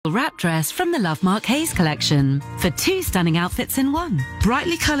Wrap dress from the Love Mark Hayes collection for 2 stunning outfits in 1.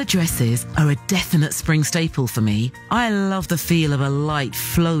 Brightly coloured dresses are a definite spring staple for me. I love the feel of a light,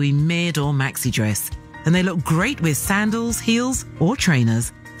 flowy mid or maxi dress, and they look great with sandals, heels or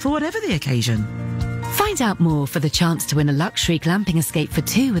trainers for whatever the occasion. Find out more for the chance to win a luxury glamping escape for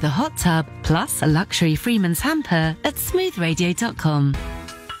 2 with a hot tub plus a luxury Freeman's hamper at smoothradio.com.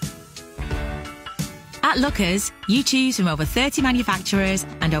 At Lookers, you choose from over 30 manufacturers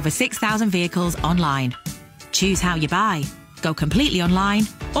and over 6,000 vehicles online. Choose how you buy. Go completely online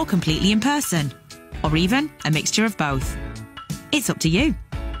or completely in person. Or even a mixture of both. It's up to you.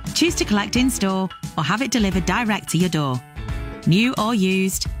 Choose to collect in-store or have it delivered direct to your door. New or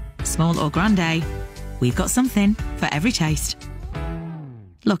used, small or grande, we've got something for every taste.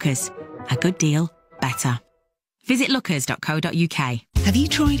 Lookers, a good deal, better. Visit lookers.co.uk. Have you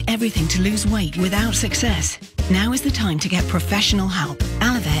tried everything to lose weight without success? Now is the time to get professional help.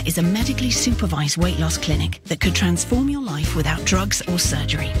 Alavere is a medically supervised weight loss clinic that could transform your life without drugs or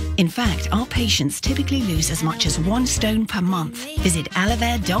surgery. In fact, our patients typically lose as much as 1 stone per month. Visit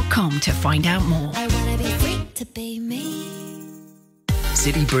alavere.com to find out more. I wanna be free to be me.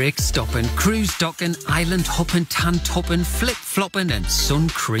 City break stopping, cruise docking, island hopping, tan topping, flip flopping and sun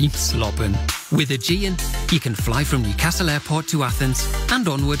cream slopping. With Aegean, you can fly from Newcastle Airport to Athens and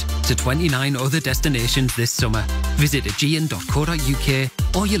onward to 29 other destinations this summer. Visit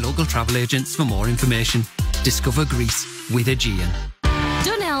aegean.co.uk or your local travel agents for more information. Discover Greece with Aegean.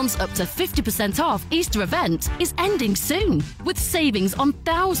 Dunelm's up to 50% off Easter event is ending soon, with savings on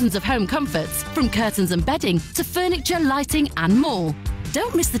thousands of home comforts, from curtains and bedding to furniture, lighting and more.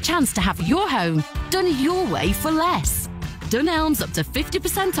 Don't miss the chance to have your home done your way for less. Dunelm's up to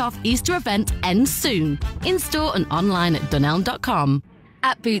 50% off Easter event ends soon. In-store and online at dunelm.com.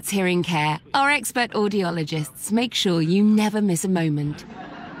 At Boots Hearing Care, our expert audiologists make sure you never miss a moment.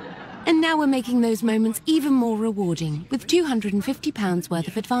 And now we're making those moments even more rewarding with £250 worth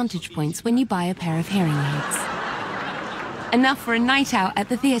of advantage points when you buy a pair of hearing aids. Enough for a night out at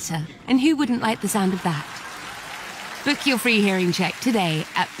the theatre, and who wouldn't like the sound of that? Book your free hearing check today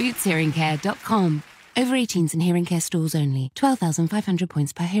at bootshearingcare.com. Over 18s and hearing care stores only. 12,500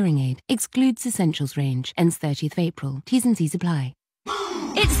 points per hearing aid. Excludes Essentials range. Ends 30th of April. T's and C's apply.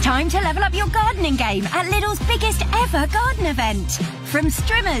 It's time to level up your gardening game at Lidl's biggest ever garden event. From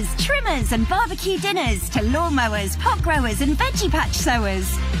strimmers, trimmers and barbecue dinners to lawnmowers, pot growers and veggie patch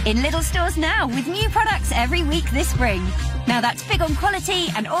sowers. In Lidl stores now with new products every week this spring. Now that's big on quality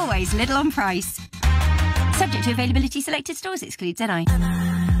and always Lidl on price. Subject to availability, selected stores, excludes NI.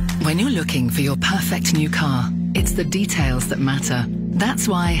 When you're looking for your perfect new car, it's the details that matter. That's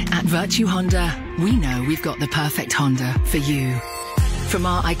why at Virtue Honda, we know we've got the perfect Honda for you. From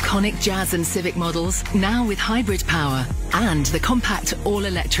our iconic Jazz and Civic models, now with hybrid power, and the compact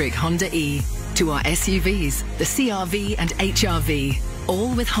all-electric Honda E, to our SUVs, the CR-V and HR-V,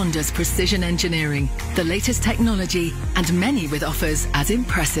 all with Honda's precision engineering, the latest technology, and many with offers as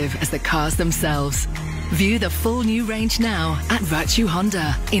impressive as the cars themselves. View the full new range now at Virtue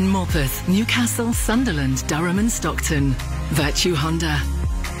Honda in Morpeth, Newcastle, Sunderland, Durham and Stockton. Virtue Honda.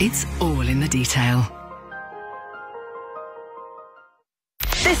 It's all in the detail.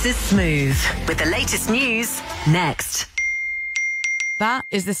 This is Smooth with the latest news next. That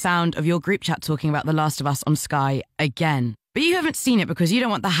is the sound of your group chat talking about The Last of Us on Sky again. But you haven't seen it because you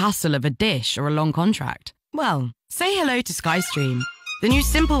don't want the hassle of a dish or a long contract. Well, say hello to Sky Stream, the new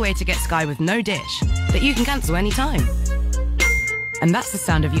simple way to get Sky with no dish that you can cancel anytime. And that's the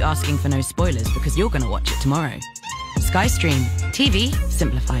sound of you asking for no spoilers because you're going to watch it tomorrow. Sky Stream. TV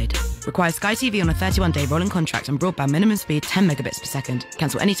simplified. Requires Sky TV on a 31-day rolling contract and broadband minimum speed 10 megabits per second.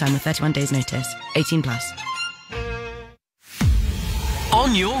 Cancel anytime with 31 days notice. 18 plus.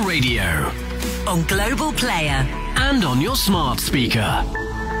 On your radio. On Global Player. And on your smart speaker.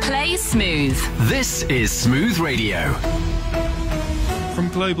 Play Smooth. This is Smooth Radio. From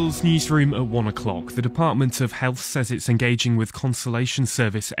Global's newsroom at 1 o'clock, the Department of Health says it's engaging with consultation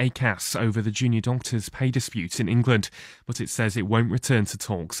service ACAS over the junior doctors' pay dispute in England, but it says it won't return to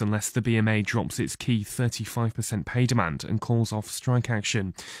talks unless the BMA drops its key 35% pay demand and calls off strike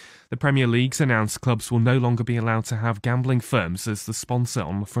action. The Premier League's announced clubs will no longer be allowed to have gambling firms as the sponsor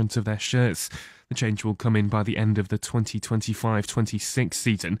on the front of their shirts. The change will come in by the end of the 2025-26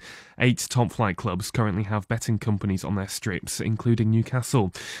 season. 8 top-flight clubs currently have betting companies on their strips, including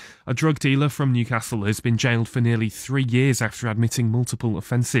Newcastle. A drug dealer from Newcastle has been jailed for nearly 3 years after admitting multiple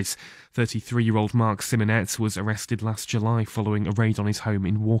offences. 33-year-old Mark Simonet was arrested last July following a raid on his home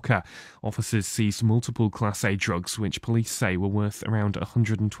in Walker. Officers seized multiple Class A drugs, which police say were worth around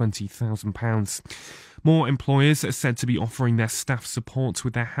 £120,000. More employers are said to be offering their staff support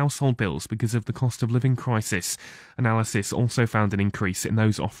with their household bills because of the cost of living crisis. Analysis also found an increase in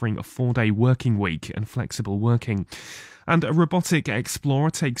those offering a 4-day working week and flexible working. And a robotic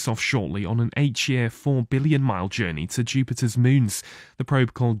explorer takes off shortly on an 8-year, 4 billion-mile journey to Jupiter's moons. The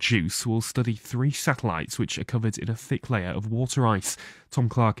probe, called JUICE, will study 3 satellites which are covered in a thick layer of water ice. Tom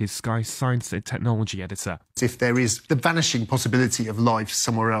Clark is Sky's science and technology editor. If there is the vanishing possibility of life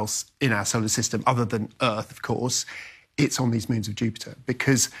somewhere else in our solar system, other than Earth, of course, it's on these moons of Jupiter,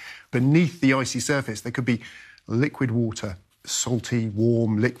 because beneath the icy surface there could be liquid water, salty,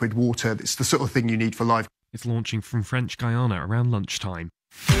 warm, liquid water. It's the sort of thing you need for life. It's launching from French Guiana around lunchtime.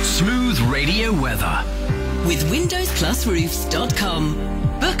 Smooth Radio weather. With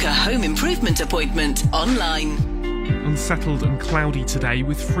WindowsPlusRoofs.com. Book a home improvement appointment online. Unsettled and cloudy today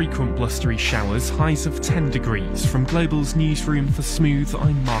with frequent blustery showers, highs of 10 degrees. From Global's newsroom for Smooth,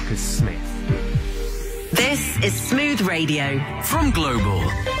 I'm Marcus Smith. This is Smooth Radio from Global.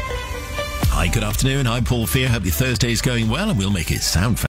 Hi, good afternoon. I'm Paul Fear. Hope your Thursday's going well, and we'll make it sound fantastic.